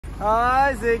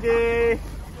Hi, Ziggy.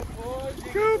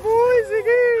 Good boy,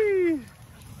 Ziggy.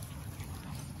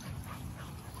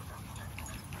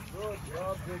 Good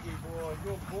job, Ziggy boy.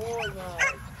 Good boy,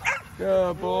 mate.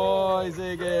 Good boy,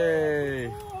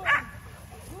 Ziggy.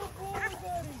 Good boy,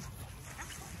 buddy.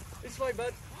 This way,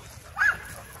 bud.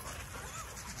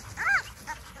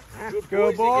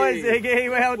 Good boy, Ziggy.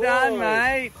 Well done,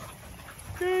 mate.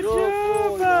 Good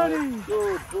job, buddy.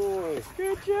 Good boy.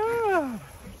 Good job.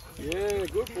 Yeah,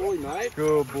 good boy, mate.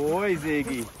 Good boy,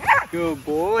 Ziggy. Good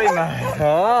boy, mate.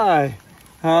 Hi.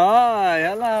 Hi.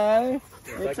 Hello.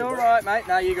 It's all right, mate.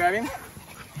 No, you grab him.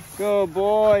 Good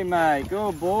boy, mate.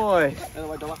 Good boy. Out of the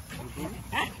way, Dollar.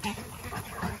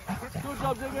 Good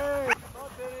job, Ziggy.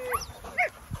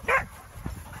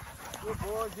 Good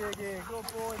boy, Ziggy. Good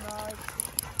boy, mate.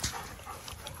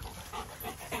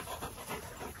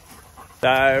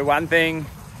 So one thing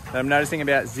that I'm noticing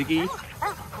about Ziggy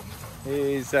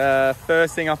is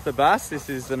first thing off the bus, this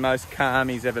is the most calm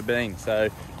he's ever been. So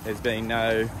there's been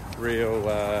no real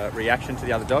reaction to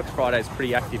the other dogs. Friday's a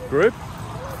pretty active group.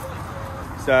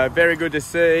 So very good to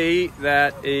see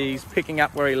that he's picking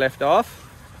up where he left off.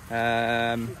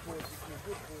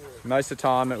 Most of the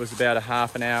time it was about a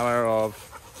half an hour of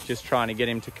just trying to get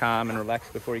him to calm and relax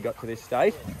before he got to this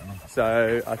state.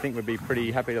 So I think we'd be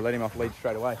pretty happy to let him off lead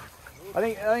straight away. I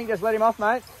think just let him off,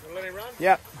 mate. We'll let him run?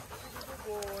 Yep.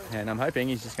 And I'm hoping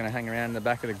he's just going to hang around in the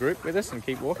back of the group with us and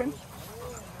keep walking.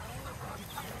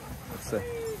 Let's see.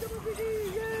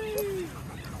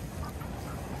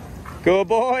 Good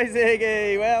boy,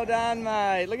 Ziggy. Well done,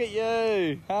 mate. Look at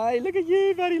you. Hey, look at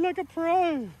you, buddy. Like a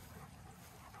pro.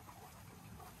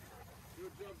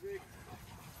 Good job, Zig.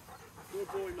 Good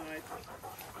boy, mate.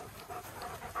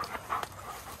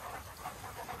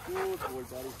 Good boy,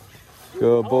 buddy.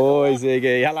 Good boy,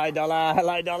 Ziggy. Hello, Dollar.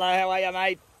 Hello, Dollar. How are you,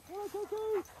 mate? Hello, Coco.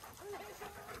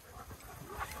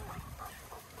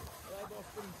 Hello,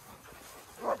 Boston.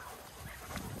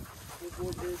 Good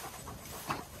boy, Zig.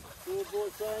 Good boy,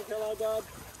 Frank. Hello, bud.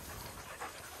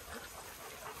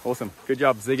 Awesome. Good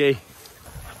job, Ziggy.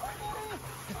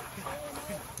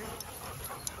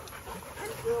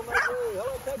 Hello,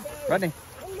 Coco. Rodney.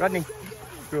 Rodney.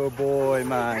 Good boy,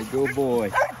 mate. Good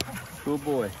boy. Good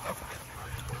boy.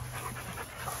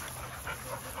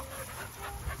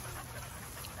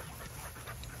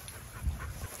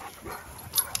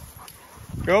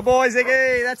 Good boy,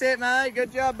 Ziggy. That's it, mate.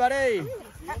 Good job, buddy.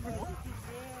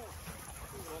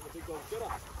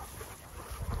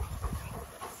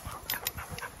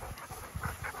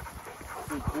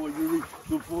 Good boy, Ruri.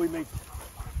 Good boy, mate.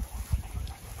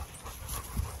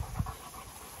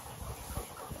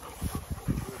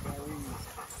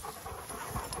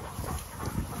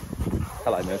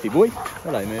 Hello, Murphy boy.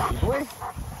 Hello, Murphy boy.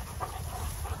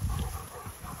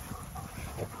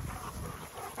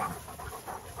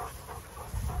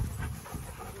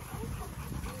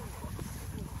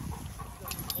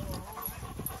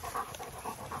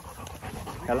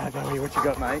 Hello, Gilly. What you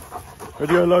got, mate?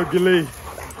 Hello, Gilly.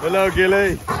 Hello,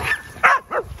 Gilly.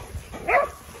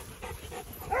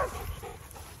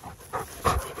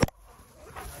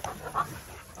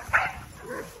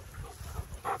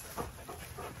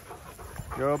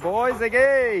 Good boy,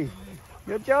 Ziggy.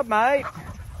 Good job, mate.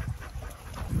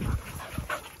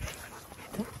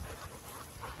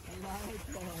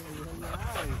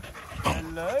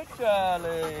 Hello,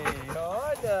 Charlie.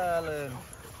 Hi, darling.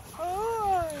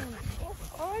 Hi.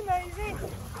 Hi, Maisie.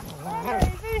 Hi,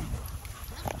 Maisie.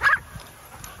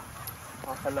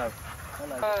 Oh, hello.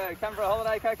 Hello. Oh, come for a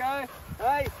holiday, Coco?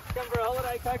 Hey, come for a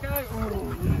holiday, Coco?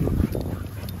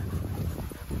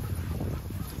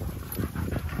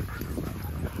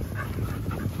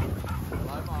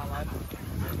 Hello, Milo.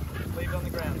 Leave it on the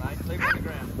ground, mate. Leave it on the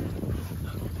ground.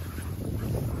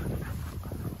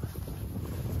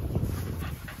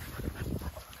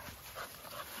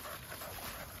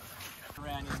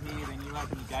 Around in here, then you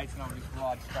open the gates and I'll just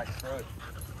ride straight through.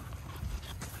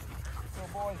 Good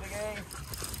boy, Ziggy.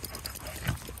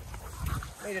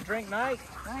 Need a drink, mate?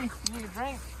 Hey, you need a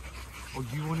drink? Oh,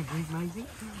 you want a drink, Maisie?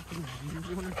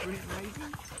 You want a drink, Maisie?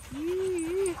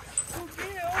 Yeah. Oh,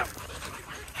 yeah.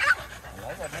 Hello,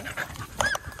 Rodney.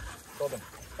 Hold them.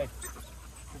 Hey.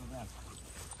 Put them down.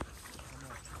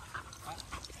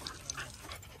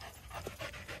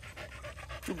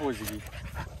 Good boy, Ziggy.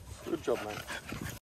 Good job, mate.